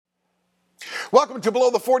Welcome to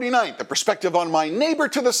Below the 49th, the perspective on my neighbor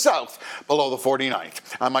to the south, below the 49th.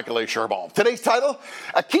 I'm Michael A. Charbon. Today's title,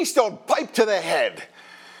 A Keystone Pipe to the Head.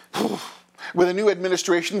 With a new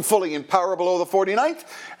administration fully in power below the 49th,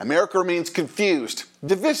 America remains confused,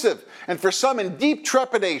 divisive, and for some in deep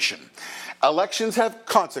trepidation. Elections have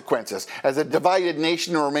consequences as a divided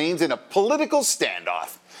nation remains in a political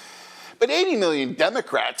standoff. But 80 million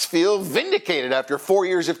Democrats feel vindicated after 4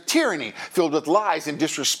 years of tyranny filled with lies and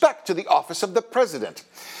disrespect to the office of the president.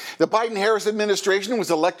 The Biden-Harris administration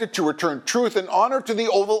was elected to return truth and honor to the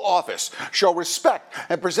Oval Office, show respect,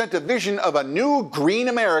 and present a vision of a new green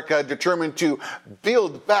America determined to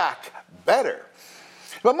build back better.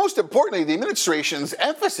 But most importantly, the administration's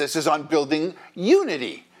emphasis is on building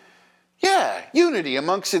unity. Yeah, unity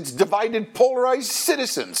amongst its divided, polarized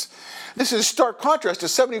citizens. This is in stark contrast to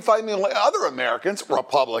 75 million other Americans,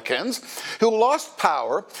 Republicans, who lost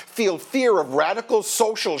power, feel fear of radical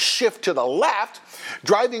social shift to the left,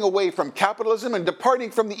 driving away from capitalism and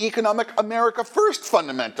departing from the economic America First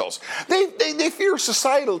fundamentals. They fear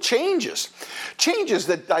societal changes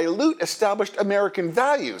that dilute established American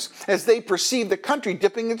values as they perceive the country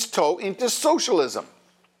dipping its toe into socialism.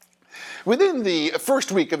 Within the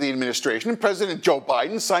first week of the administration, President Joe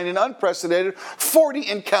Biden signed an unprecedented 40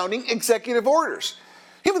 and counting executive orders.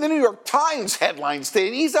 Even the New York Times headline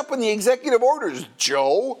stated, "Ease up on the executive orders,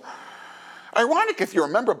 Joe." Ironic if you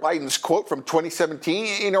remember Biden's quote from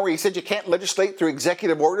 2017, where he said you can't legislate through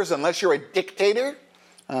executive orders unless you're a dictator.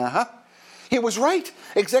 He was right.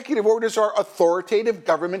 Executive orders are authoritative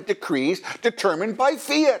government decrees determined by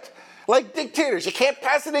fiat. Like dictators, you can't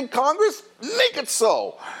pass it in Congress? Make it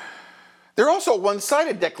so. They're also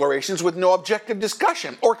one-sided declarations with no objective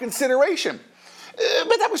discussion or consideration.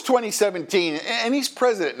 But that was 2017, and he's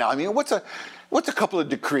president now. I mean, what's a couple of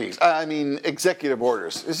decrees? Executive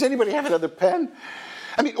orders. Does anybody have another pen?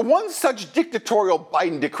 One such dictatorial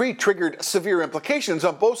Biden decree triggered severe implications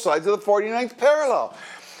on both sides of the 49th parallel.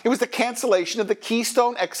 It was the cancellation of the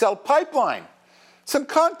Keystone XL Pipe Line. Some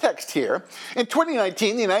context here. In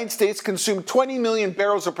 2019, the United States consumed 20 million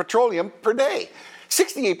barrels of petroleum per day.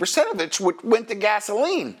 68% of it went to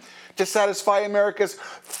gasoline to satisfy America's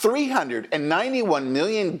 391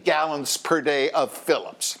 million gallons per day of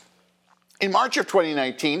fill-ups. In March of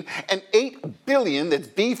 2019, an $8 billion, that's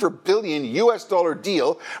B for billion, US dollar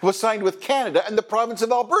deal was signed with Canada and the province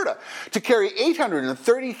of Alberta to carry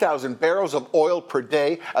 830,000 barrels of oil per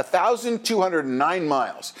day, 1,209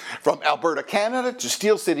 miles, from Alberta, Canada to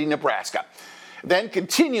Steel City, Nebraska. Then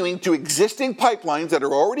continuing to existing pipelines that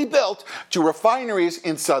are already built to refineries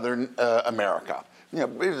in southern America,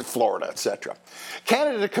 Florida, etc.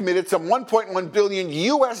 Canada committed some 1.1 billion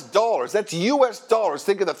US dollars, that's US dollars,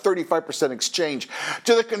 think of the 35% exchange,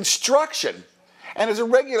 to the construction, and as a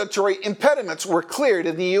regulatory impediments were cleared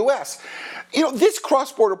in the US. This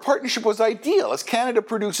cross-border partnership was ideal as Canada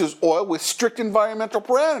produces oil with strict environmental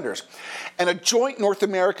parameters, and a joint North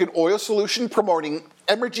American oil solution promoting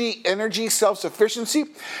energy self-sufficiency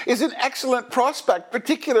is an excellent prospect,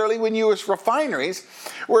 particularly when U.S. refineries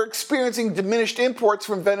were experiencing diminished imports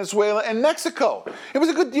from Venezuela and Mexico. It was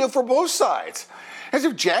a good deal for both sides. As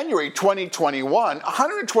of January 2021,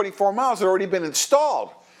 124 miles had already been installed.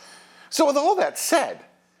 So with all that said,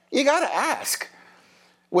 you got to ask,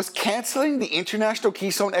 was canceling the international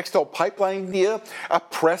Keystone XL pipeline deal a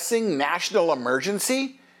pressing national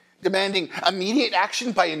emergency, demanding immediate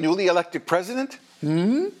action by a newly elected president?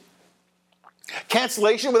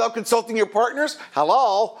 Cancellation without consulting your partners?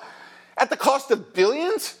 Hello? At the cost of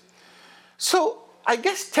billions? So I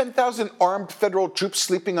guess 10,000 armed federal troops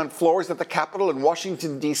sleeping on floors at the Capitol in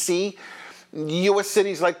Washington, D.C., U.S.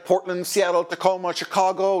 cities like Portland, Seattle, Tacoma,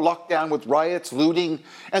 Chicago, locked down with riots, looting,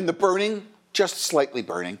 and the burning, just slightly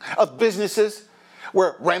burning, of businesses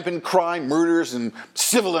where rampant crime, murders, and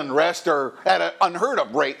civil unrest are at unheard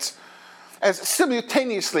of rates, as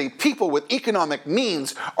simultaneously people with economic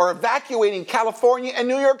means are evacuating California and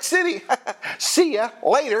New York City. See ya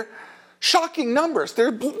later. Shocking numbers.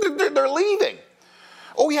 They're leaving.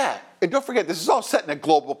 Oh yeah, and don't forget, this is all set in a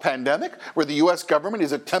global pandemic where the U.S. government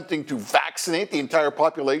is attempting to vaccinate the entire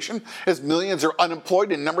population as millions are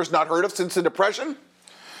unemployed in numbers not heard of since the Depression.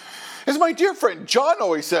 As my dear friend John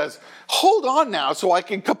always says, hold on now so I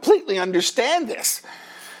can completely understand this.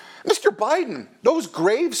 Mr. Biden, those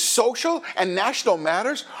grave social and national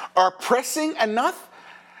matters are pressing enough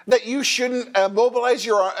that you shouldn't mobilize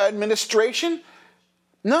your administration?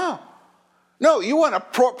 No, you want to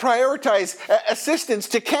prioritize assistance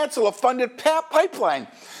to cancel a funded pipeline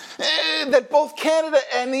that both Canada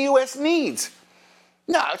and the U.S. needs.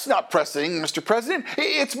 No, it's not pressing, Mr. President.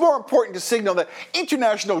 It's more important to signal that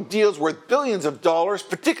international deals worth billions of dollars,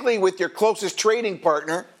 particularly with your closest trading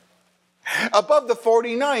partner, above the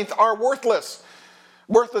 49th are worthless.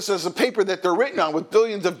 Worthless as a paper that they're written on with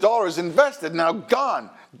billions of dollars invested, now gone,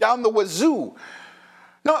 down the wazoo.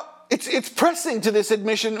 No, it's pressing to this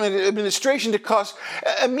administration to cause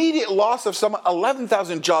immediate loss of some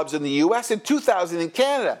 11,000 jobs in the U.S. and 2,000 in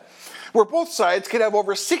Canada, where both sides could have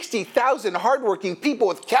over 60,000 hardworking people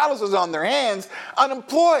with calluses on their hands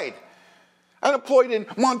unemployed. Unemployed in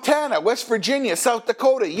Montana, West Virginia, South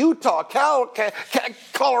Dakota, Utah,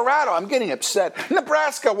 Colorado, I'm getting upset,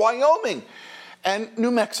 Nebraska, Wyoming, and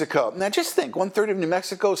New Mexico. Now just think, 1/3 of New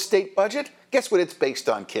Mexico's state budget, guess what it's based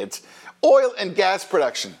on, kids? Oil and gas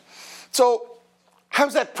production. So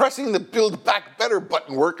how's that pressing the Build Back Better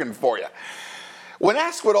button working for you? When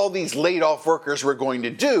asked what all these laid-off workers were going to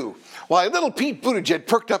do, why, little Pete Buttigieg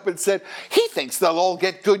perked up and said he thinks they'll all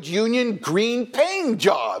get good union, green-paying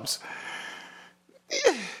jobs.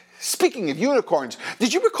 Speaking of unicorns,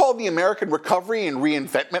 did you recall the American Recovery and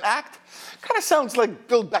Reinvestment Act? Kind of sounds like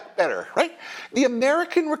Build Back Better, right? The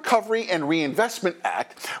American Recovery and Reinvestment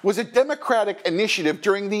Act was a Democratic initiative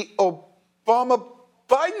during the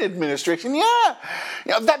Obama-Biden administration. Yeah,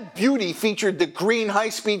 that beauty featured the green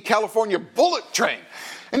high-speed California bullet train,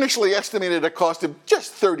 initially estimated at a cost of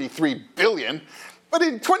just $33 billion, but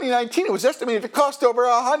in 2019 it was estimated to cost over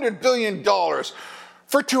 $100 billion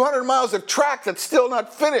for 200 miles of track that's still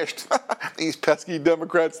not finished. These pesky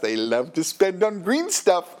Democrats, they love to spend on green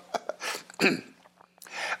stuff.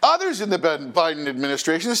 Others in the Biden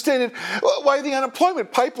administration stated why the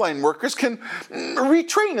unemployment pipeline workers can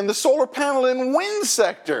retrain in the solar panel and wind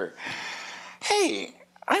sector. Hey,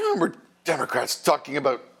 I remember Democrats talking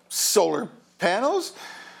about solar panels.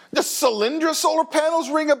 The Solyndra solar panels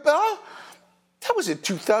ring a bell? That was in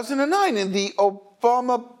 2009 in the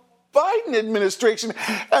Obama-Biden administration.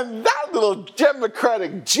 And that little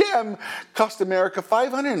Democratic gem cost America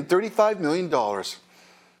 $535 million.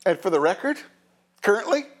 And for the record,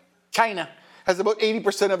 currently, China has about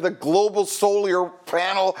 80% of the global solar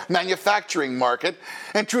panel manufacturing market.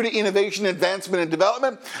 And true to innovation, advancement, and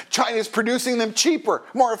development, China is producing them cheaper,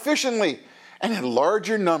 more efficiently, and in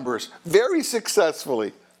larger numbers, very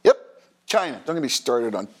successfully. Yep, China. Don't get me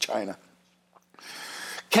started on China.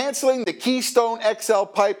 Canceling the Keystone XL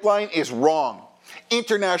Pipeline is wrong,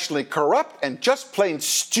 internationally corrupt, and just plain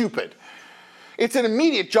stupid. It's an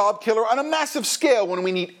immediate job killer on a massive scale when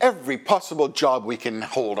we need every possible job we can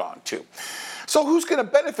hold on to. So who's going to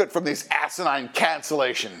benefit from this asinine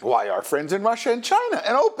cancellation? Why, our friends in Russia and China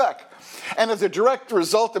and OPEC. And as a direct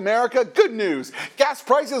result, America, good news. Gas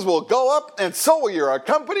prices will go up, and so will your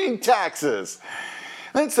accompanying taxes.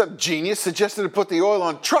 Then some genius suggested to put the oil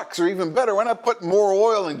on trucks, or even better, why not put more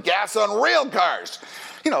oil and gas on rail cars?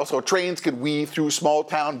 So trains could weave through small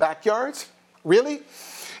town backyards. Really?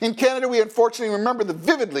 In Canada, we unfortunately remember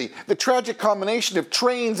vividly the tragic combination of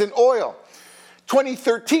trains and oil.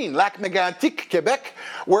 2013, Lac Mégantic, Quebec,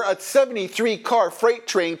 where a 73-car freight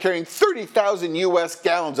train carrying 30,000 U.S.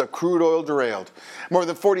 gallons of crude oil derailed. More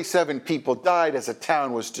than 47 people died as a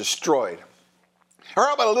town was destroyed. Or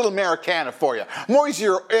how about a little Americana for you?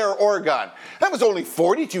 Moisier Air, Oregon. That was only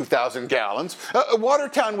 42,000 gallons.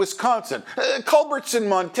 Watertown, Wisconsin. Culbertson,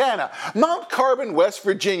 Montana. Mount Carbon, West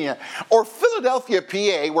Virginia. Or Philadelphia,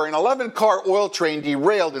 PA, where an 11-car oil train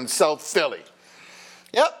derailed in South Philly.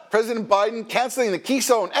 Yep, President Biden canceling the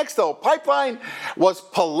Keystone XL Pipeline was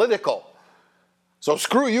political. So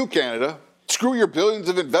screw you, Canada. Screw your billions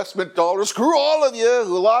of investment dollars. Screw all of you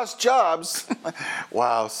who lost jobs.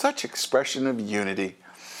 Wow, such expression of unity.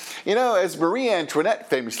 As Marie Antoinette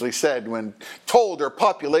famously said when told her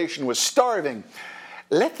population was starving,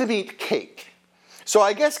 let them eat cake. So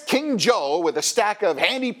I guess King Joe, with a stack of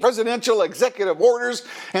handy presidential executive orders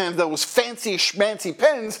and those fancy schmancy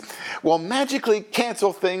pens, will magically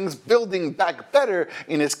cancel things, building back better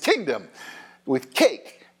in his kingdom with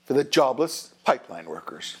cake for the jobless pipeline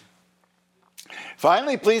workers.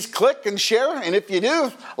 Finally, please click and share, and if you do,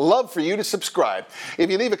 love for you to subscribe. If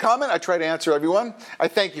you leave a comment, I try to answer everyone. I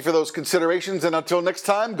thank you for those considerations, and until next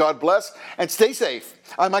time, God bless and stay safe.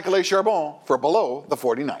 I'm Michael A. Charbon for Below the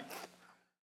 49th.